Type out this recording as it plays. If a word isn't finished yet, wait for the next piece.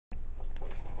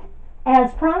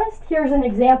As promised, here's an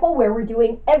example where we're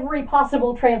doing every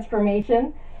possible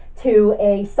transformation to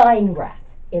a sine graph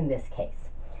in this case.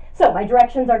 So my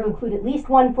directions are to include at least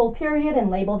one full period and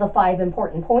label the 5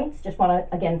 important points. Just want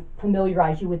to, again,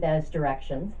 familiarize you with those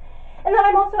directions. And then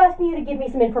I'm also asking you to give me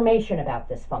some information about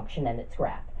this function and its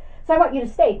graph. So I want you to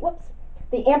state,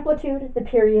 the amplitude, the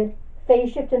period,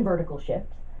 phase shift, and vertical shift.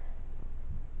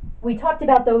 We talked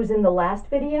about those in the last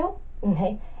video,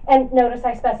 okay? And notice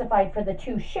I specified for the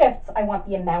 2 shifts, I want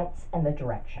the amounts and the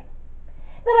direction.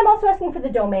 Then I'm also asking for the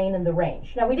domain and the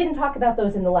range. Now, we didn't talk about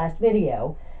those in the last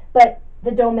video, but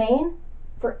the domain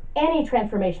for any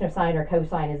transformation of sine or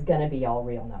cosine is going to be all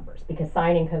real numbers because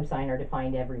sine and cosine are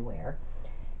defined everywhere.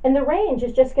 And the range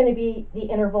is just going to be the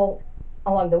interval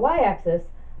along the y-axis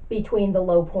between the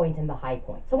low point and the high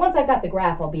point. So once I've got the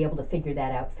graph, I'll be able to figure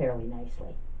that out fairly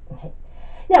nicely. Okay.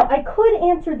 Now, I could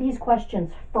answer these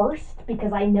questions first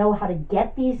because I know how to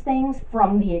get these things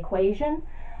from the equation.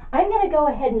 I'm going to go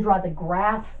ahead and draw the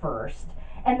graph first,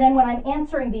 and then when I'm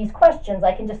answering these questions,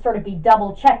 I can just sort of be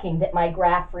double checking that my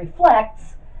graph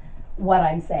reflects what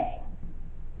I'm saying.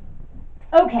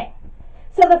 Okay,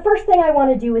 so the first thing I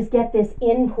want to do is get this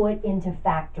input into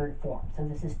factored form. So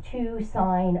this is 2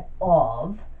 sine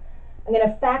of, I'm going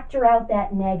to factor out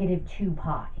that negative 2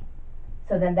 pi.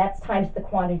 So then that's times the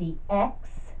quantity x.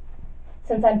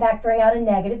 Since I'm factoring out a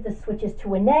negative, this switches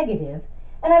to a negative,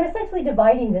 and I'm essentially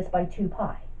dividing this by 2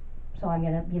 pi. So I'm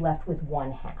going to be left with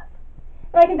 1/2.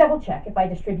 And I can double check. If I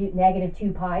distribute negative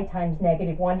 2 pi times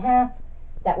negative 1/2,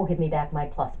 that will give me back my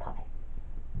plus pi.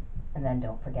 And then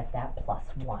don't forget that plus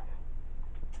 1.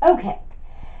 Okay,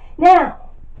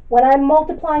 now, when I'm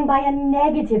multiplying by a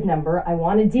negative number, I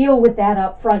want to deal with that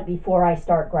up front before I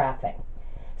start graphing.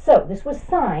 So this was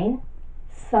sine.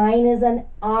 Sine is an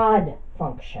odd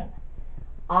function.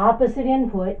 Opposite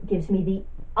input gives me the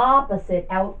opposite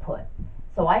output.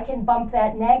 So I can bump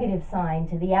that negative sign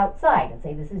to the outside and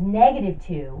say this is negative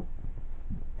 2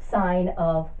 sine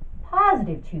of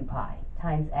positive 2 pi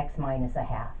times x minus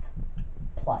 1/2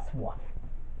 plus 1.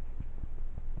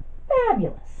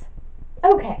 Fabulous.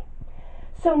 Okay,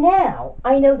 so now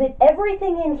I know that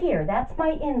everything in here, that's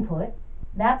my input,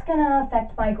 that's going to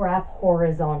affect my graph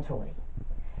horizontally.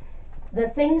 The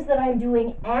things that I'm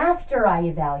doing after I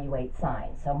evaluate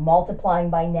sine, so multiplying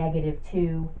by negative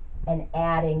 2 and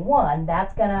adding 1,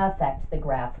 that's going to affect the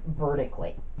graph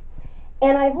vertically.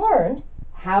 And I've learned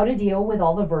how to deal with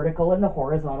all the vertical and the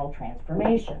horizontal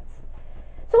transformations.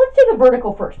 So let's do the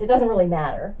vertical first. It doesn't really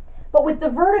matter. But with the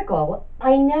vertical,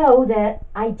 I know that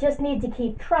I just need to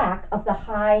keep track of the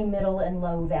high, middle, and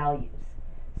low values.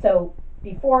 So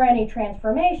before any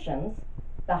transformations,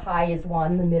 the high is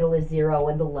 1, the middle is 0,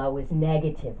 and the low is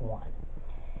negative 1.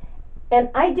 And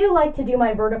I do like to do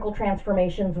my vertical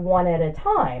transformations one at a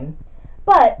time,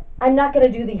 but I'm not going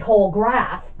to do the whole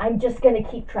graph. I'm just going to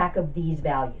keep track of these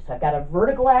values. So I've got a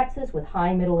vertical axis with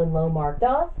high, middle, and low marked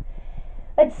off.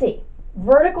 Let's see.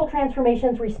 Vertical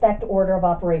transformations respect order of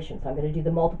operations. So I'm going to do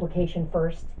the multiplication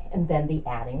first and then the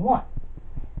adding 1.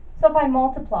 So if I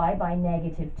multiply by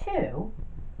negative 2,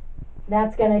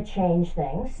 that's going to change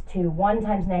things to 1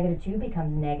 times negative 2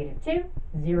 becomes negative 2.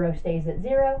 0 stays at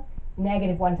 0.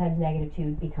 Negative 1 times negative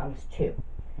 2 becomes 2.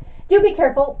 Do be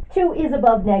careful. 2 is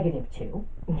above negative 2.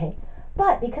 Okay?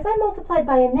 But because I multiplied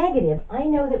by a negative, I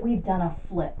know that we've done a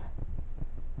flip.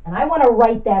 And I want to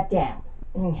write that down.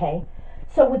 Okay?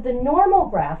 So with the normal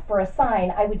graph for a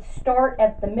sine, I would start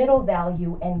at the middle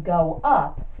value and go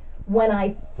up. When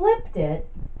I flipped it,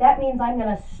 that means I'm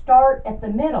going to start at the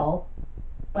middle,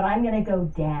 but I'm going to go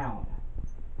down.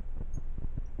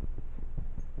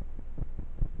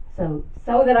 So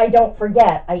that I don't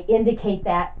forget, I indicate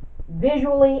that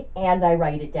visually and I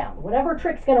write it down. Whatever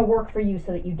trick's going to work for you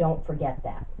so that you don't forget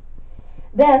that.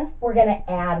 Then we're going to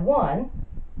add 1.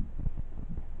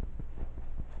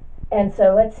 And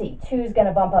so let's see, 2 is going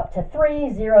to bump up to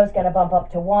 3, 0 is going to bump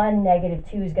up to 1, negative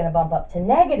 2 is going to bump up to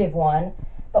negative 1,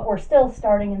 but we're still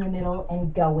starting in the middle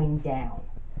and going down.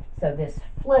 So this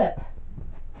flip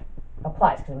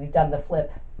applies because we've done the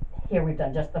flip. Here we've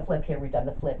done just the flip, here we've done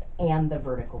the flip and the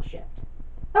vertical shift.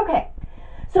 Okay,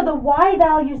 so the y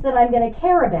values that I'm going to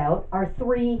care about are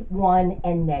 3, 1,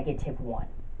 and negative 1.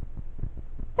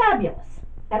 Fabulous.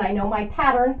 And I know my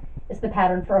pattern is the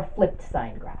pattern for a flipped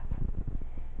sine graph.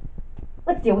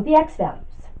 Let's deal with the x values.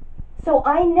 So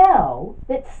I know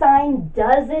that sine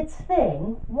does its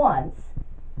thing once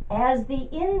as the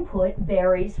input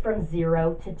varies from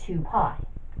 0 to 2 pi.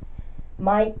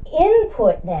 My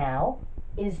input now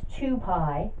is 2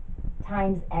 pi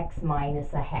times x minus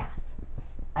 1/2.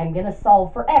 I'm going to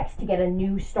solve for x to get a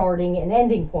new starting and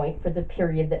ending point for the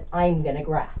period that I'm going to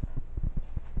graph.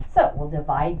 So we'll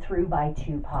divide through by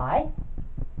 2 pi.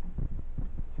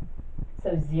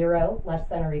 So 0 less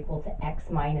than or equal to x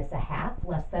minus a half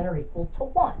less than or equal to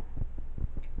 1.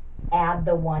 Add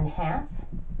the 1/2.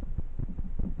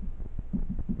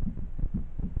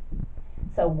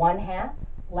 So 1/2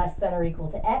 less than or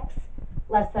equal to x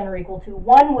less than or equal to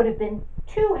 1 would have been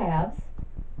 2/2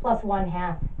 plus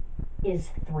 1/2 is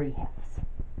 3/2.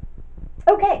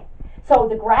 Okay, so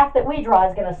the graph that we draw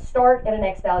is going to start at an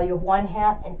x value of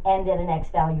 1/2 and end at an x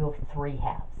value of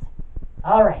 3/2.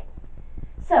 All right,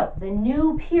 so the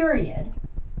new period,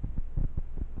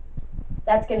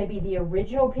 that's going to be the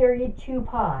original period 2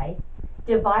 pi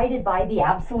divided by the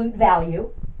absolute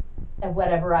value of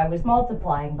whatever I was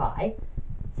multiplying by.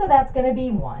 So that's going to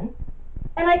be 1.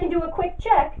 And I can do a quick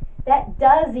check. That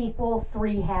does equal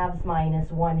 3/2 minus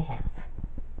 1/2.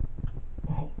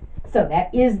 Okay. So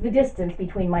that is the distance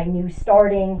between my new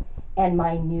starting and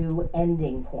my new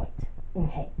ending point.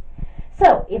 Okay.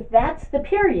 So if that's the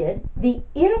period, the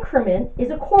increment is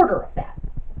a quarter of that.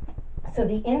 So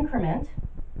the increment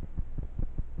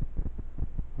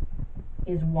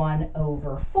is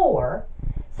 1/4.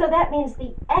 So that means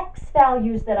the x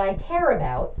values that I care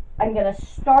about, I'm going to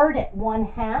start at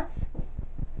 1/2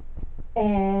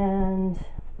 and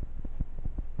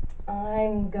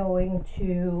I'm going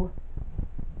to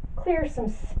clear some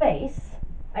space.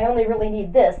 I only really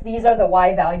need this. These are the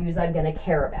y values I'm going to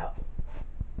care about.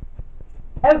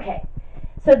 Okay,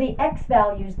 so the x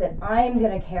values that I'm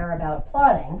going to care about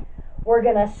plotting, we're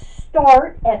going to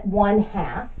start at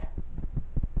 1/2.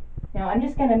 Now I'm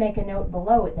just going to make a note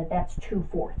below it that that's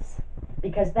 2/4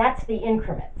 because that's the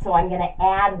increment. So I'm going to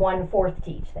add 1/4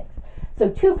 to each thing. So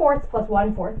 2/4 plus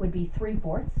 1/4 would be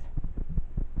 3/4.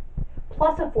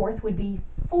 Plus a fourth would be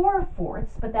 4/4,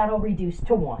 but that'll reduce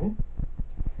to 1.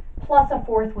 Plus a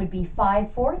fourth would be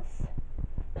 5/4.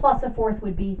 Plus a fourth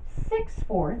would be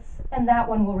 6/4, and that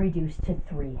one will reduce to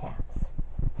 3/2.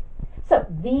 So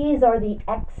these are the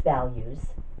x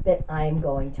values that I'm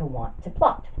going to want to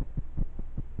plot.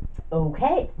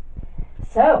 Okay,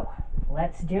 so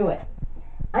let's do it.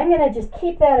 I'm going to just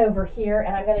keep that over here,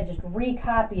 and I'm going to just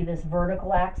recopy this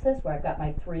vertical axis where I've got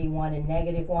my 3, 1, and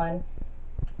 -1,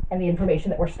 and the information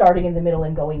that we're starting in the middle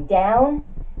and going down.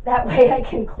 That way I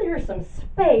can clear some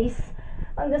space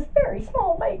on this very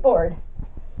small whiteboard.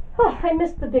 Oh, I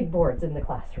missed the big boards in the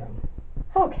classroom.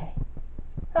 Okay,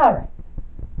 all right.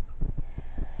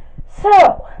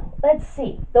 So let's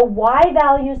see. The y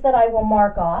values that I will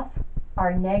mark off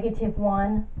are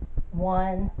 -1,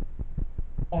 1,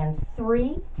 and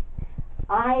 3.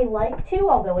 I like to,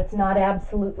 although it's not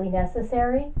absolutely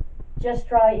necessary, just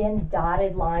draw in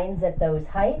dotted lines at those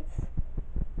heights.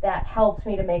 That helps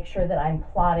me to make sure that I'm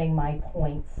plotting my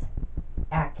points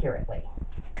accurately.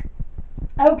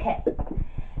 Okay,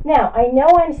 now I know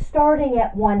I'm starting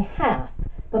at 1/2,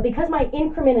 but because my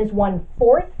increment is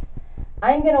 1/4,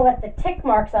 I'm going to let the tick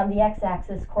marks on the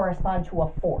x-axis correspond to a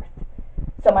fourth.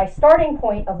 So my starting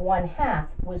point of 1/2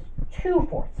 was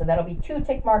 2/4, so that'll be 2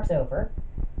 tick marks over.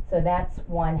 So that's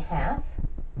 1/2.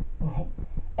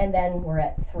 And then we're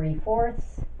at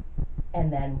 3/4,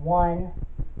 and then 1,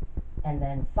 and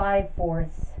then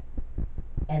 5/4,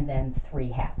 and then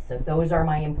 3/2. So those are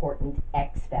my important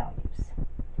x values.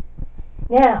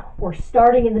 Now, we're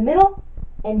starting in the middle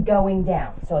and going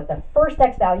down. So at the first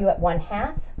x value at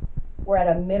 1/2, we're at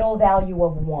a middle value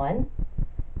of 1.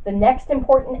 The next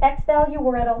important x value,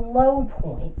 we're at a low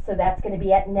point, so that's going to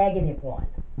be at -1.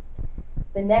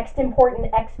 The next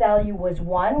important x value was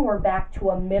 1. We're back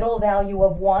to a middle value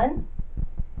of 1.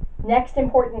 Next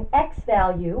important x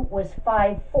value was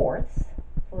 5/4. It's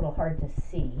a little hard to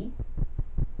see.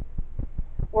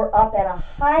 We're up at a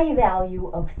high value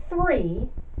of 3.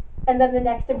 And then the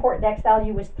next important x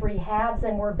value was 3/2,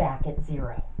 and we're back at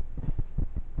 0.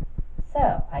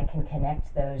 So I can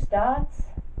connect those dots,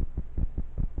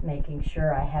 making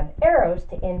sure I have arrows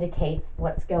to indicate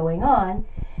what's going on.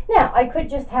 Now, I could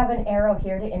just have an arrow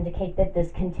here to indicate that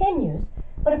this continues,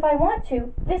 but if I want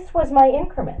to, this was my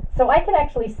increment. So I can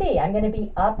actually see I'm going to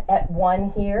be up at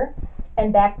 1 here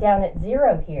and back down at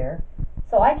 0 here.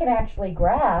 So I can actually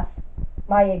graph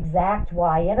my exact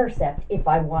y-intercept if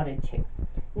I wanted to.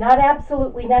 Not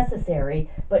absolutely necessary,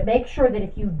 but make sure that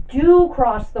if you do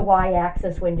cross the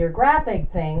y-axis when you're graphing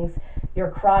things,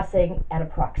 you're crossing at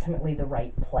approximately the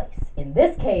right place. In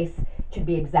this case, it should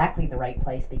be exactly the right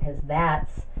place because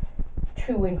that's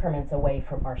 2 increments away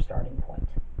from our starting point.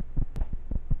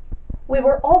 We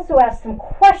were also asked some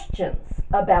questions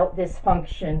about this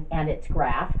function and its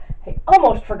graph. I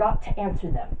almost forgot to answer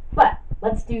them, but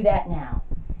let's do that now.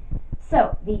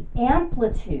 So the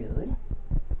amplitude,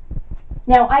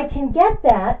 now I can get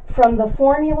that from the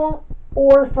formula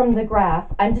or from the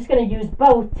graph. I'm just going to use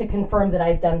both to confirm that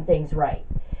I've done things right.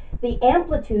 The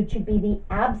amplitude should be the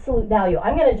absolute value.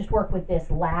 I'm going to just work with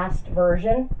this last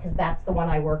version because that's the one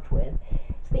I worked with.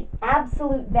 It's the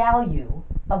absolute value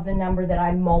of the number that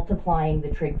I'm multiplying the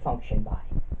trig function by,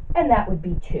 and that would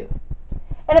be 2.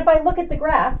 And if I look at the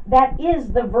graph, that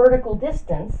is the vertical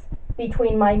distance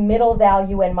between my middle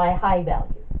value and my high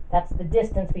value. That's the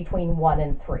distance between 1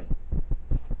 and 3.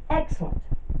 Excellent.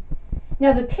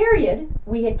 Now the period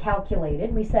we had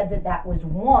calculated, we said that that was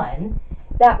 1.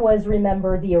 That was,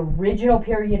 remember, the original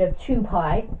period of 2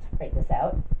 pi, let's write this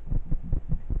out,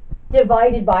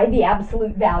 divided by the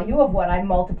absolute value of what I'm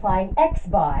multiplying x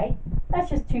by. That's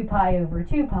just 2 pi over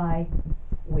 2 pi,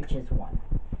 which is 1.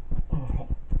 Okay.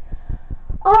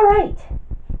 All right,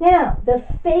 now the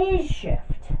phase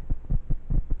shift.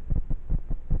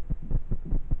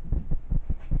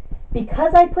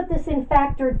 Because I put this in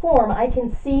factored form, I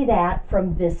can see that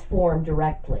from this form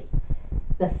directly.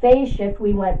 The phase shift,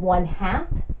 we went 1/2,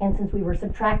 and since we were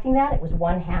subtracting that, it was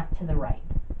 1/2 to the right.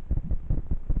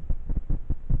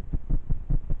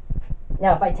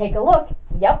 Now if I take a look,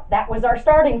 yep, that was our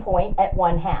starting point at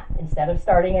 1/2. Instead of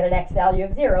starting at an x value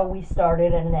of 0, we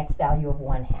started at an x value of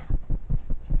 1/2.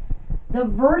 The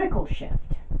vertical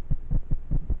shift,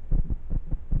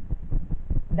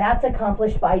 that's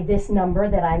accomplished by this number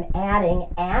that I'm adding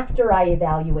after I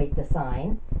evaluate the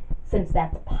sign. Since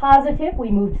that's positive,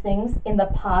 we moved things in the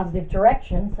positive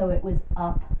direction, so it was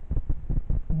up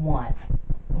 1.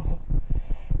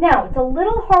 Now, it's a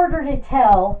little harder to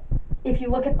tell if you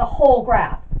look at the whole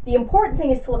graph. The important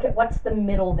thing is to look at what's the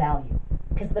middle value,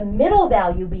 because the middle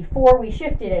value before we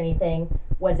shifted anything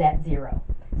was at 0.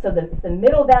 So if the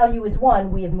middle value is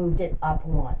 1, we have moved it up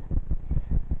 1.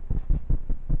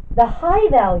 The high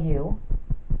value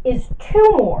is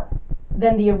 2 more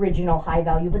than the original high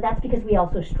value, but that's because we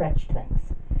also stretched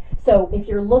things. So if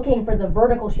you're looking for the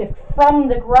vertical shift from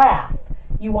the graph,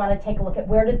 you want to take a look at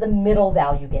where did the middle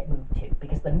value get moved to,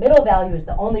 because the middle value is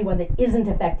the only one that isn't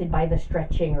affected by the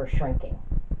stretching or shrinking.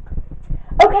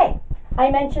 Okay, I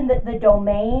mentioned that the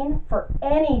domain for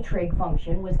any trig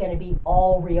function was going to be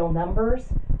all real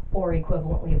numbers, or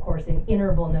equivalently, of course, in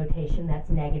interval notation, that's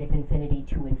 -infinity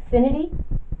to infinity.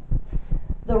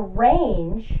 The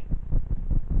range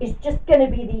is just going to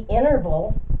be the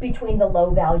interval between the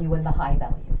low value and the high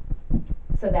value.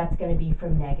 So that's going to be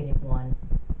from -1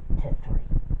 to 3.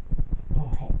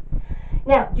 Okay.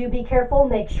 Now, do be careful,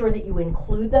 make sure that you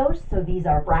include those. So these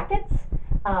are brackets.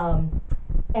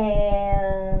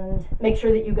 And make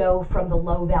sure that you go from the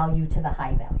low value to the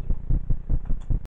high value.